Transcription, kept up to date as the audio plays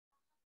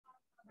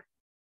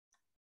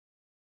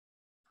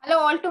Hello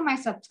all to my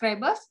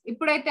subscribers.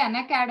 ఇప్పుడైతే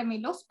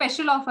అన్అకాడమీలో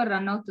special offer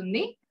run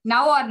అవుతుంది,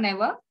 now are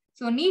never.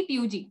 So NEET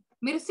UG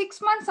మీరు 6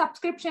 months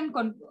subscription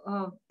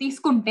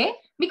తీసుకుంటే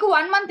మీకు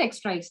 1 month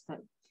extra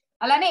ఇస్తారు.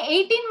 అలానే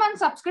 18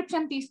 months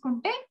సబ్స్క్రిప్షన్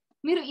తీసుకుంటే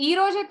మీరు ఈ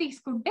రోజే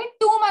తీసుకుంటే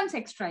 2 months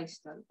ఎక్స్ట్రా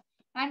ఇస్తారు.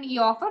 అండ్ ఈ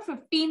ఆఫర్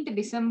 15th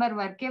December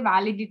వరకే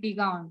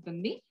వ్యాలిడిటీగా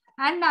ఉంటుంది.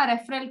 అండ్ నా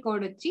రెఫరల్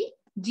కోడ్ వచ్చి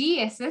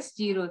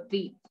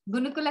GSS03,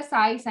 గునుకుల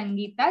సాయి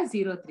సంగీత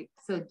 03.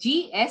 సో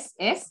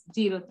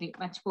GSS03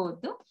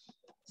 మర్చిపోవద్దు.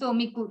 సో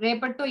మీకు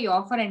రేపటితో ఈ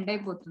ఆఫర్ ఎండ్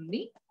అయిపోతుంది.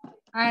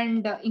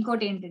 అండ్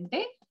ఇంకోటి ఏంటంటే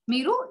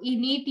మీరు ఈ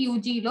నీట్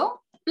యూజీలో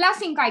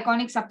ప్లస్ ఇంకా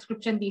ఐకానిక్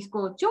సబ్స్క్రిప్షన్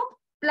తీసుకోవచ్చు.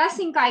 ప్లస్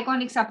ఇంకా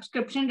ఐకానిక్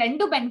సబ్స్క్రిప్షన్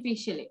రెండు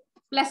బెనిఫిషియలే.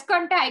 ప్లస్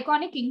కంటే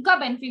ఐకానిక్ ఇంకా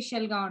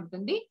బెనిఫిషియల్ గా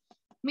ఉంటుంది.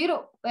 మీరు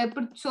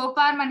ఇప్పుడు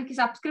సోఫార్ మనకి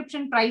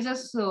సబ్స్క్రిప్షన్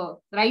ప్రైజెస్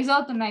రైజ్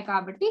అవుతున్నాయి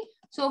కాబట్టి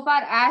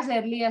so far as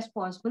early as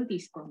possible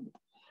తీసుకోండి.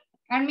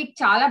 అండ్ మీకు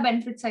చాలా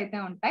బెనిఫిట్స్ అయితే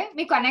ఉంటాయి.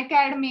 మీకు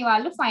అన్అకాడమీ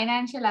వాళ్ళు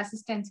ఫైనాన్షియల్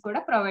అసిస్టెన్స్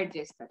కూడా ప్రొవైడ్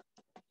చేస్తారు.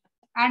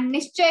 And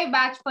Nishchay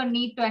batch for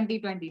NEET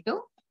 2022.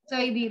 So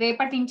ఇది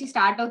రేపటి నుంచి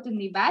స్టార్ట్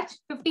అవుతుంది batch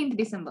 15th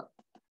December.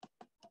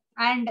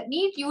 And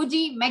NEET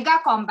UG mega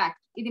compact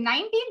ఇది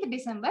 19th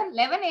December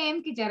 11 AM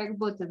కి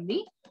జరగబోతుంది.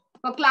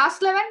 Class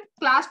 11,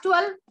 class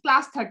 12,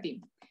 class 13,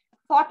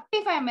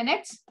 45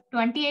 minutes,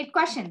 28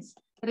 questions.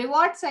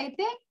 Rewards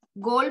అయితే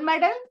gold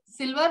medal,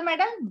 silver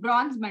medal,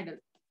 bronze medal,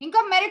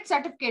 ఇంకా మెరిట్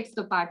సర్టిఫికేట్స్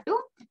తో పాటు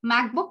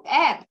MacBook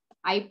air,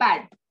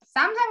 iPad,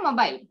 Samsung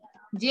mobile,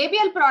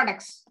 JBL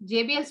products,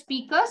 JBL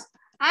speakers,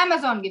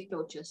 Amazon gift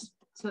vouchers.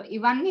 So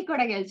ఇవన్నీ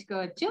కూడా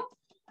గెలుచుకోవచ్చు.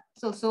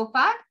 So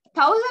far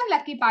 1000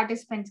 lucky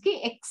participants కి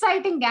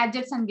exciting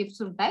gadgets and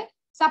gifts ఉంటాయి.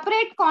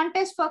 Separate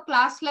contest for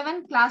class 11,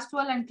 class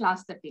 12 and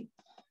class 13.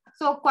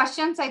 So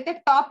questions అయితే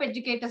top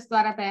educators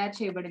ద్వారా తయారు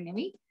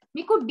చేయబడినవి.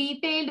 మీకు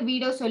detailed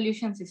video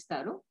solutions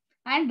ఇస్తారు.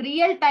 And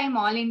real time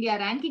all India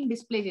ranking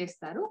display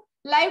చేస్తారు.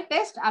 Live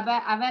test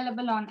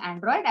available on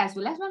Android as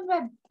well as on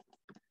web.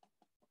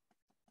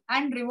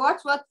 And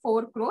rewards worth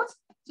 4 crores.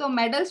 So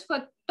medals for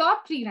top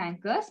 3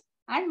 rankers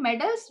and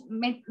medals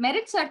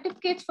merit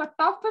certificates for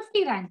top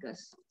 50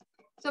 rankers.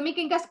 So మీకు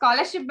ఇంకా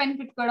scholarship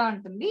benefit కూడా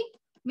ఉంటుంది.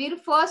 మీరు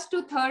 1st to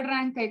 3rd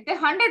rank అయితే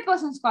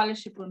 100%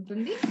 scholarship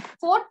ఉంటుంది.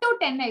 4th to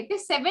 10 అయితే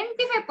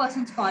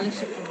 75%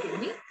 scholarship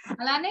ఉంటుంది.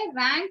 అలానే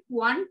rank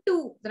 1 to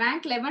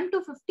rank 11 to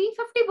 50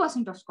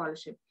 50% of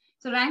scholarship.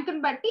 So rank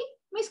ని బట్టి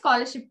మీ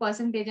స్కాలర్షిప్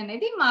పర్సంటేజ్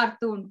అనేది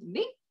మారుతూ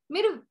ఉంటుంది.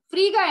 మీరు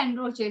ఫ్రీగా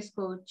ఎన్రోల్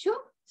చేసుకోవచ్చు.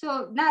 సో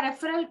నా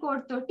రెఫరల్ కోడ్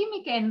తోటి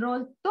మీకు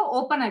ఎన్రోల్ తో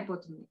ఓపెన్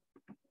అయిపోతుంది.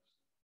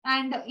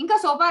 అండ్ ఇంకా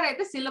సోఫార్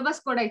అయితే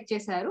సిలబస్ కూడా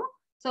ఇచ్చేసారు.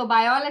 సో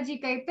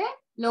బయాలజీకి అయితే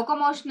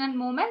locomotion and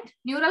movement,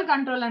 neural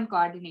control and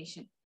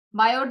coordination,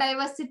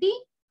 biodiversity,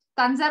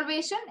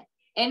 conservation,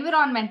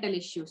 environmental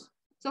issues.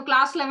 So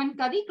class 11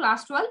 కది,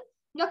 క్లాస్ 12,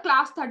 ఇంకా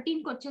క్లాస్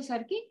 13కి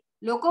వచ్చేసరికి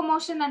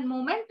locomotion and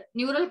movement,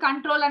 neural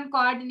control and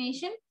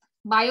coordination,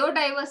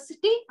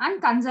 biodiversity and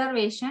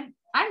conservation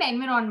and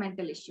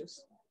environmental issues.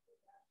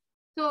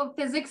 So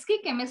physics కి,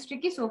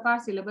 కెమిస్ట్రీకి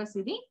so far syllabus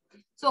ఇది.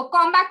 So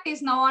compact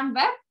is now on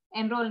web.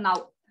 Enrol now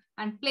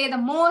and play the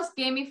most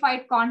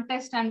gamified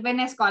contest and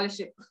win a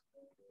scholarship.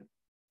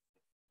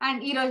 And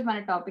ఈ రోజు మన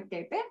topic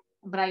అయితే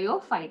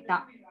Bryophyta.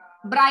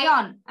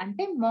 Bryan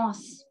అంటే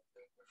mass,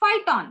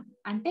 ఫైటాన్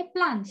అంటే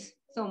plants.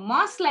 So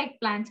mass like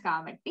plants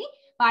కాబట్టి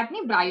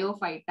వాటిని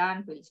బ్రయోఫైటా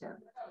అని పిలిచారు.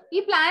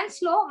 ఈ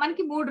ప్లాంట్స్ లో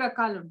మనకి 3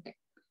 రకాలు ఉంటాయి.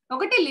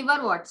 ఒకటి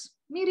లివర్ వాట్స్.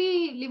 మీరు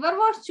ఈ లివర్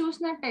వాట్స్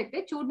చూసినట్టయితే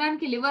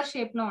చూడడానికి లివర్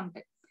షేప్ లో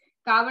ఉంటాయి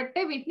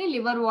కాబట్టి వీటిని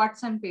లివర్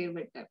వాట్స్ అని పేరు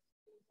పెట్టారు.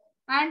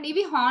 అండ్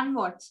ఇవి హార్న్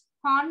వాట్స్.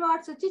 హార్న్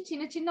వాట్స్ వచ్చి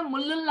చిన్న చిన్న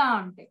ముళ్ళుల్లా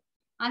ఉంటాయి,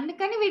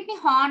 అందుకని వీటిని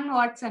హార్న్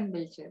వాట్స్ అని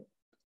పిలిచారు.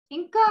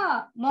 ఇంకా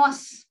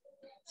మాస్.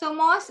 సో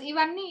మాస్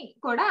ఇవన్నీ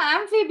కూడా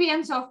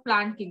ఆంఫిబియన్స్ ఆఫ్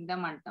ప్లాంట్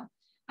కింగ్డమ్ అంటాం.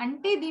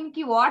 అంటే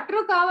దీనికి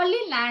వాటర్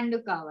కావాలి, ల్యాండ్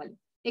కావాలి.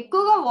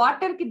 ఎక్కువగా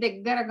వాటర్ కి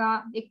దగ్గరగా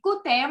ఎక్కువ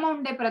తేమ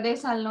ఉండే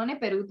ప్రదేశాల్లోనే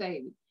పెరుగుతాయి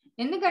ఇవి.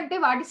 ఎందుకంటే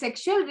వాటి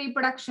సెక్షువల్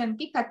రీప్రొడక్షన్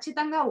కి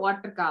ఖచ్చితంగా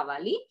వాటర్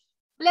కావాలి.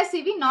 ప్లస్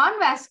ఇవి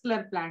non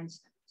vascular plants.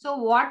 So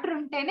water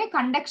ఉంటేనే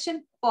కండక్షన్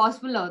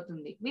పాసిబుల్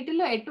అవుతుంది.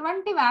 వీటిలో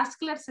ఎటువంటి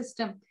vascular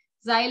system,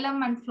 xylem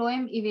and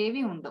phloem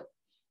ఇవేవి ఉండవు.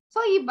 సో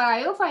ఈ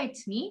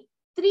బయోఫైట్స్ ని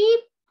 3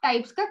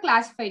 types గా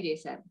క్లాసిఫై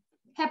చేశారు.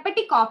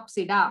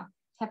 హెపటికాప్సిడా,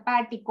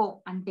 హెపాటికో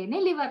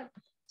అంటేనే లివర్.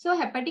 సో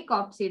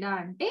హెపటికాప్సిడా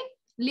అంటే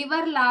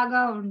లివర్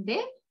లాగా ఉండే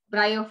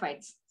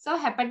బ్రయోఫైట్స్. So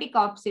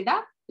హెపటికాప్సిడా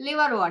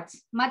liver watts.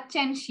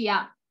 మర్చెన్షియా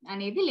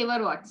అనేది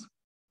liver watts.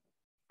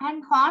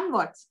 And horn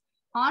watts.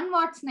 Horn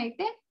watts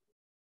అయితే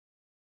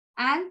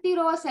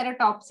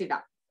యాంథిరోసెరటాప్సిడా.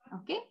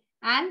 ఓకే,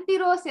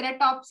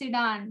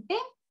 యాంథిరోసెరటాప్సిడా అంటే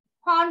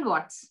హార్న్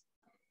వాట్స్.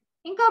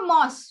 ఇంకా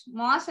మాస్.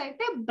 మాస్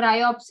అయితే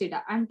బ్రయోప్సిడా.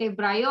 అంటే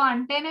బ్రయో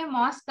అంటేనే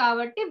మాస్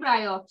కాబట్టి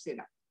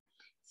బ్రయోప్సిడా.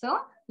 సో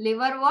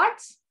లివర్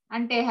వాట్స్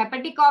అంటే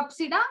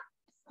హెపటికాప్సిడా,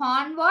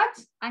 హార్న్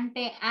వాట్స్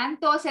అంటే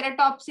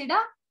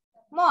యాంథోసెరటాప్సిడా,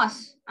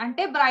 మాస్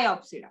అంటే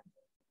బ్రయోప్సిడా.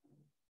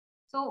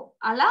 సో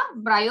అలా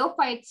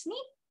బ్రయోఫైట్స్ ని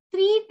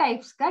 3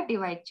 types గా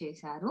డివైడ్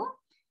చేశారు.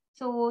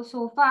 సో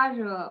ఫార్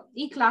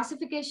ఈ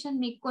క్లాసిఫికేషన్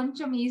మీకు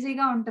కొంచెం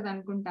ఈజీగా ఉంటది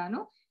అనుకుంటాను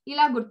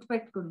ఇలా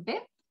గుర్తుపెట్టుకుంటే.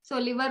 సో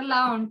లివర్ లా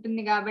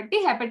ఉంటుంది కాబట్టి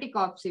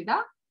హెపటికాప్సిడా.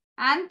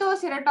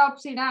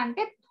 Anthoceratopsida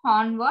అంటే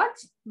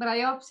hornworts,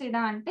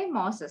 Bryophyta అంటే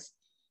mosses.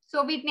 సో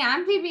వీటిని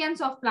amphibians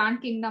ఆఫ్ ప్లాంట్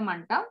కింగ్డమ్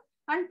అంటాం.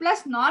 And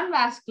plus non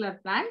vascular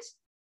plants.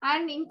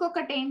 And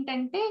ఇంకొకటి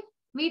ఏంటంటే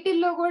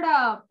వీటిల్లో కూడా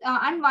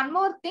అండ్ వన్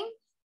మోర్ థింగ్,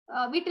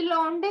 వీటిల్లో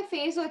ఉండే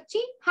ఫేజ్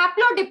వచ్చి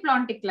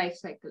హ్యాప్లోడిప్లాంటిక్ లైఫ్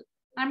సైకిల్.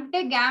 అంటే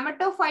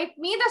గ్యామెటోఫైట్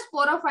మీద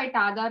స్పోరోఫైట్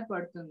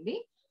ఆధారపడుతుంది.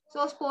 సో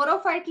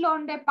స్పోరోఫైట్ లో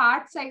ఉండే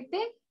పార్ట్స్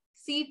అయితే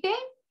సీటే,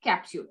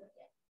 క్యాప్స్యూల్.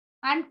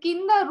 అండ్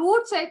కింద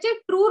రూట్స్ అయితే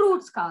ట్రూ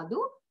రూట్స్ కాదు,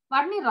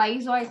 వాటిని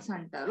రైజాయిడ్స్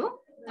అంటారు.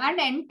 అండ్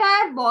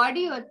ఎంటైర్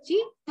బాడీ వచ్చి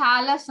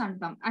థాలస్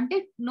అంటాం. అంటే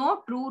no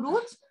true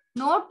roots,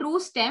 no true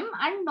stem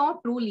and no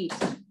true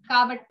leaves.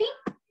 కాబట్టి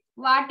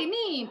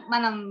వాటిని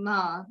మనం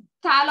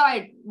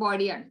థాలాయిడ్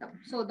బాడీ అంటాం.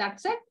 So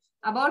that's it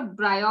about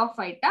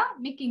Bryophyta.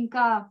 మీకు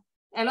ఇంకా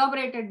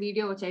ఎలాబరేటెడ్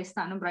వీడియో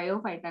చేస్తాను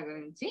బ్రయోఫైటా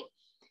గురించి.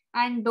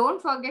 And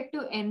don't forget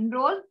to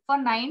enrol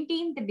for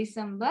 19th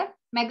December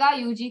mega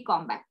UG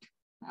combat.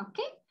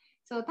 Okay,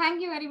 so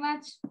thank you very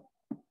much.